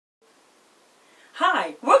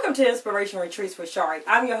Hi, welcome to Inspiration Retreats with Shari.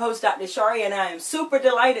 I'm your host, Dr. Shari, and I am super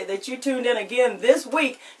delighted that you tuned in again this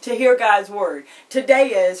week to hear God's Word. Today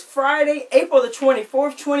is Friday, April the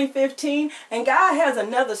 24th, 2015, and God has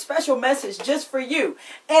another special message just for you,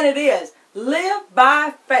 and it is, live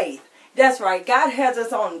by faith. That's right, God has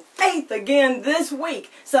us on faith again this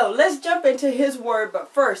week. So let's jump into His Word.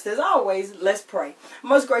 But first, as always, let's pray.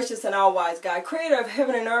 Most gracious and all-wise God, creator of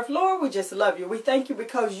heaven and earth, Lord, we just love you. We thank you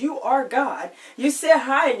because you are God. You sit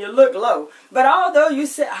high and you look low. But although you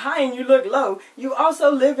sit high and you look low, you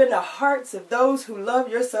also live in the hearts of those who love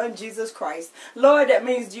your Son, Jesus Christ. Lord, that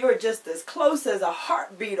means you are just as close as a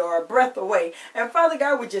heartbeat or a breath away. And Father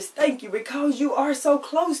God, we just thank you because you are so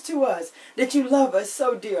close to us, that you love us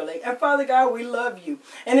so dearly. And Father God, we love you.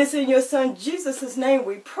 And it's in your Son Jesus' name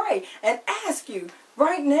we pray and ask you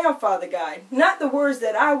right now, Father God, not the words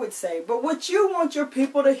that I would say, but what you want your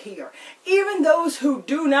people to hear. Even those who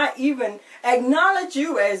do not even acknowledge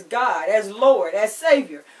you as God, as Lord, as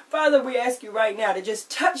Savior. Father, we ask you right now to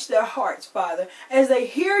just touch their hearts, Father, as they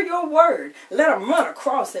hear your word. Let them run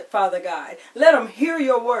across it, Father God. Let them hear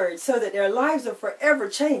your word so that their lives are forever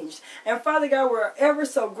changed. And Father God, we're ever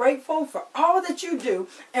so grateful for all that you do,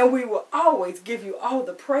 and we will always give you all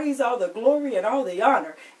the praise, all the glory, and all the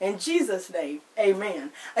honor. In Jesus' name,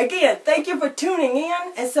 amen. Again, thank you for tuning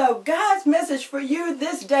in. And so God's message for you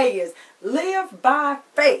this day is live by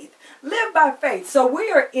faith. Live by faith. So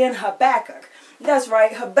we are in Habakkuk. That's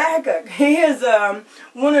right, Habakkuk. He is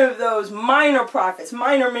one of those minor prophets.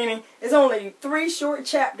 Minor meaning it's only 3 short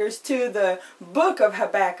chapters to the book of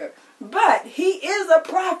Habakkuk. But he is a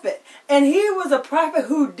prophet. And he was a prophet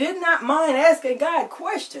who did not mind asking God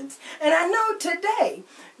questions. And I know today,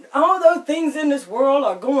 although things in this world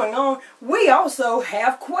are going on, we also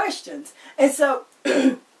have questions. And so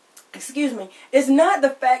excuse me, it's not the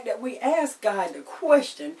fact that we ask God the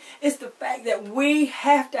question. It's the fact that we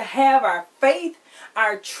have to have our faith,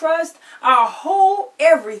 our trust, our whole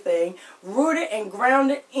everything rooted and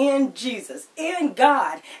grounded in Jesus, in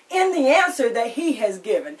God, in the answer that He has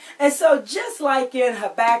given. And so just like in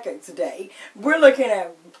Habakkuk's day, we're looking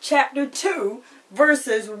at chapter 2,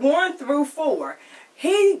 verses 1 through 4.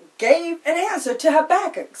 He gave an answer to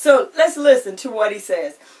Habakkuk. So let's listen to what he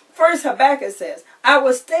says. First, Habakkuk says, I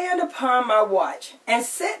will stand upon my watch and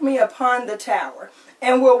set me upon the tower,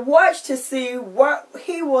 and will watch to see what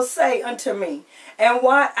he will say unto me, and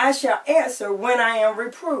what I shall answer when I am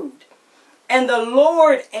reproved. And the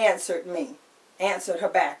Lord answered me, answered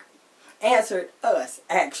Habakkuk, answered us,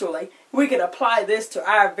 actually. We can apply this to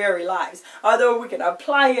our very lives. Although we can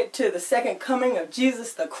apply it to the second coming of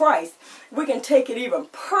Jesus the Christ, we can take it even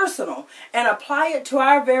personal and apply it to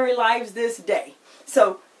our very lives this day.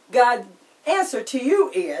 So, God's answer to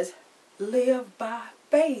you is, live by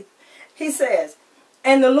faith. He says,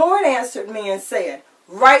 and the Lord answered me and said,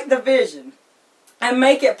 write the vision and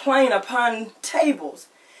make it plain upon tables,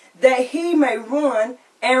 that he may run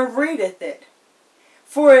and readeth it.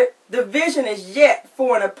 For the vision is yet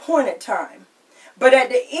for an appointed time, but at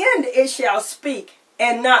the end it shall speak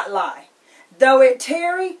and not lie. Though it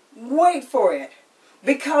tarry, wait for it,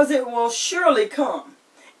 because it will surely come.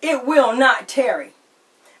 It will not tarry.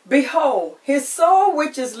 Behold, his soul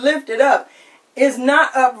which is lifted up is not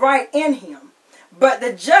upright in him, but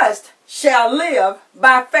the just shall live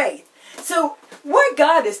by faith. So what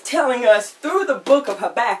God is telling us through the book of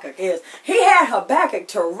Habakkuk is he had Habakkuk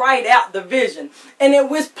to write out the vision. And it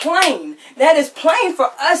was plain. That is plain for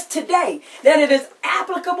us today. That it is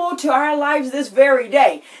applicable to our lives this very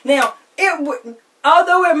day. Now,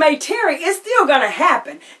 although it may tarry, it's still going to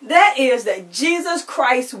happen. That is that Jesus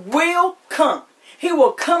Christ will come. He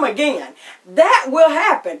will come again. That will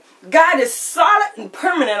happen. God is solid and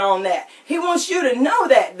permanent on that. He wants you to know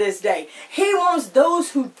that this day. He wants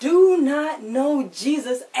those who do not know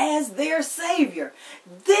Jesus as their Savior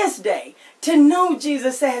this day to know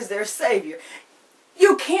Jesus as their Savior.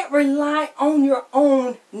 You can't rely on your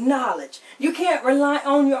own knowledge. You can't rely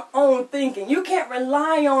on your own thinking. You can't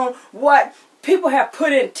rely on what people have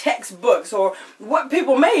put in textbooks or what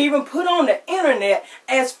people may even put on the internet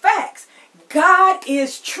as facts. God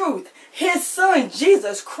is truth. His Son,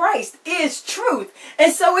 Jesus Christ, is truth.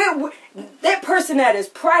 And so that person that is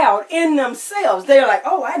proud in themselves, they're like,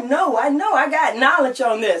 oh, I know, I got knowledge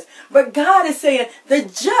on this. But God is saying the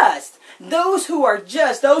just, those who are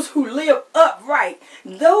just, those who live upright,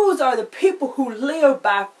 those are the people who live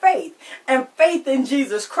by faith and faith in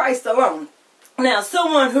Jesus Christ alone. Now,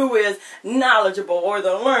 someone who is knowledgeable or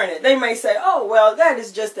the learned, they may say, oh, well, that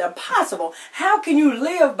is just impossible. How can you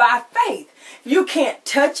live by faith? You can't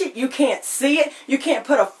touch it. You can't see it. You can't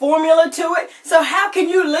put a formula to it. So how can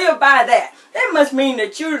you live by that? That must mean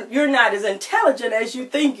that you're not as intelligent as you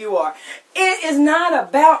think you are. It is not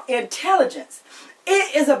about intelligence.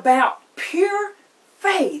 It is about pure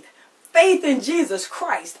faith. Faith in Jesus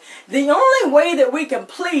Christ. The only way that we can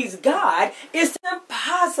please God is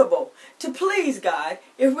impossible to please God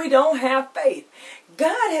if we don't have faith.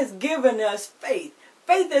 God has given us faith.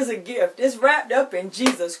 Faith is a gift. It's wrapped up in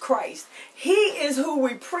Jesus Christ. He is who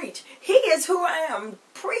we preach. He is who I am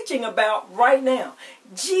preaching about right now.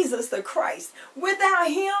 Jesus the Christ. Without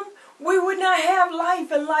Him, we would not have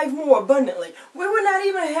life and life more abundantly. We would not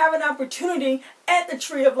even have an opportunity at the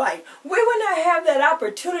tree of life. We would not have that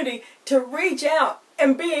opportunity to reach out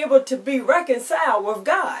and be able to be reconciled with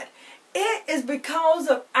God. It is because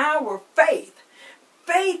of our faith.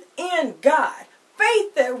 Faith in God.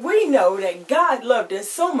 Faith that we know that God loved us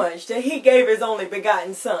so much that He gave His only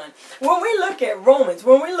begotten Son. When we look at Romans,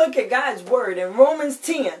 when we look at God's Word in Romans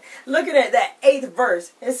 10, looking at that 8th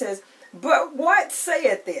verse, it says, "But what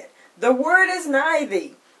saith it? The word is nigh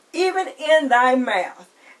thee, even in thy mouth,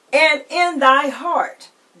 and in thy heart."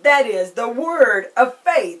 That is the word of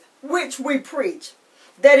faith which we preach.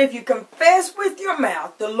 That if you confess with your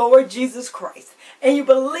mouth the Lord Jesus Christ, and you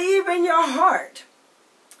believe in your heart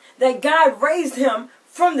that God raised Him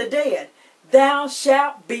from the dead, thou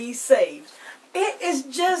shalt be saved. It is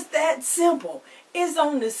just that simple. It's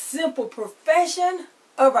on the simple profession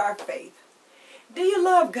of our faith. Do you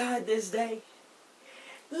love God this day?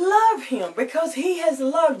 Love Him because He has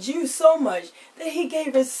loved you so much that He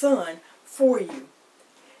gave His Son for you.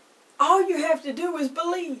 All you have to do is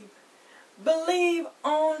believe. Believe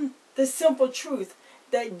on the simple truth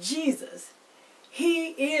that Jesus, He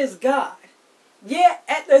is God. Yet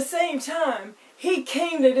at the same time, He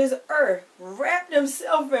came to this earth, wrapped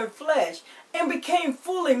Himself in flesh, and became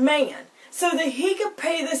fully man so that He could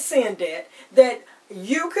pay the sin debt that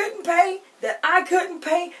you couldn't pay, that I couldn't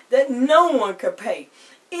pay, that no one could pay.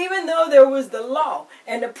 Even though there was the law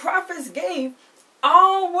and the prophets gave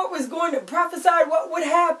all what was going to prophesy what would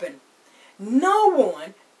happen, no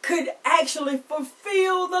one could actually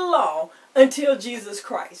fulfill the law until Jesus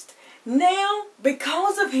Christ. Now,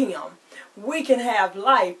 because of Him, we can have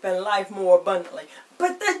life and life more abundantly.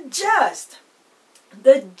 But the just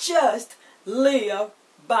live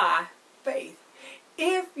by faith.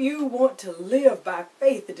 If you want to live by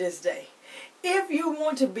faith this day, if you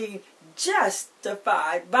want to be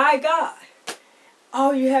justified by God,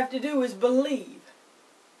 all you have to do is believe.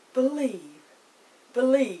 Believe.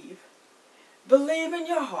 Believe. Believe in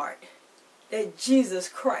your heart that Jesus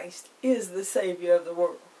Christ is the Savior of the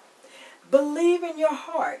world. Believe in your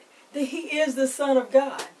heart that He is the Son of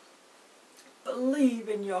God. Believe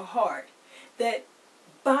in your heart that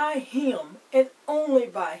by Him and only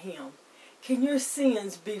by Him can your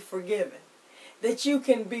sins be forgiven. That you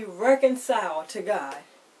can be reconciled to God.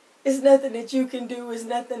 It's nothing that you can do. It's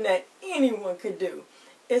nothing that anyone could do.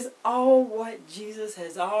 It's all what Jesus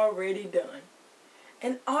has already done.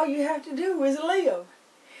 And all you have to do is live.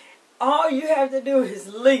 All you have to do is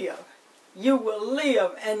live. You will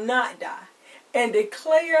live and not die. And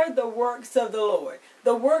declare the works of the Lord.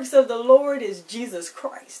 The works of the Lord is Jesus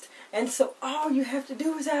Christ. And so all you have to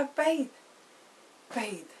do is have faith.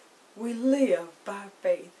 Faith. We live by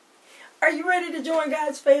faith. Are you ready to join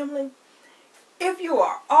God's family? If you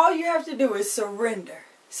are, all you have to do is surrender.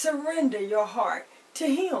 Surrender your heart to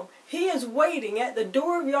Him. He is waiting at the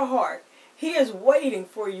door of your heart. He is waiting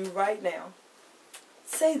for you right now.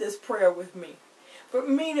 Say this prayer with me, but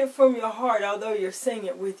mean it from your heart, although you're saying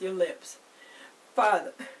it with your lips.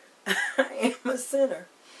 Father, I am a sinner,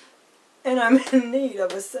 and I'm in need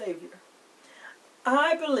of a Savior.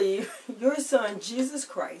 I believe your Son, Jesus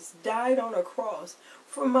Christ, died on a cross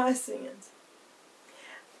for my sins.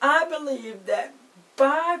 I believe that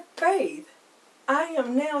by faith, I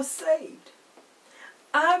am now saved.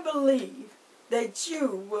 I believe that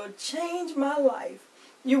you will change my life.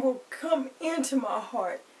 You will come into my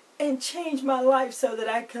heart and change my life so that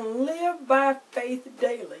I can live by faith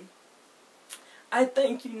daily. I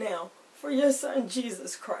thank you now for your Son,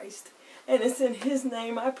 Jesus Christ. And it's in His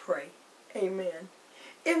name I pray. Amen.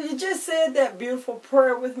 If you just said that beautiful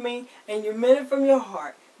prayer with me and you meant it from your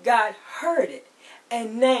heart, God heard it.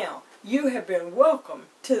 And now you have been welcomed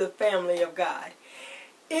to the family of God.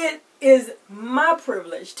 It is my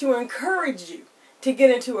privilege to encourage you to get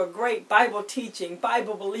into a great Bible teaching,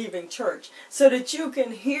 Bible believing church so that you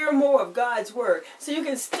can hear more of God's Word, so you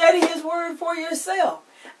can study His Word for yourself,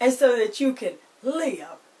 and so that you can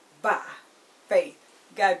live by faith.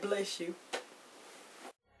 God bless you.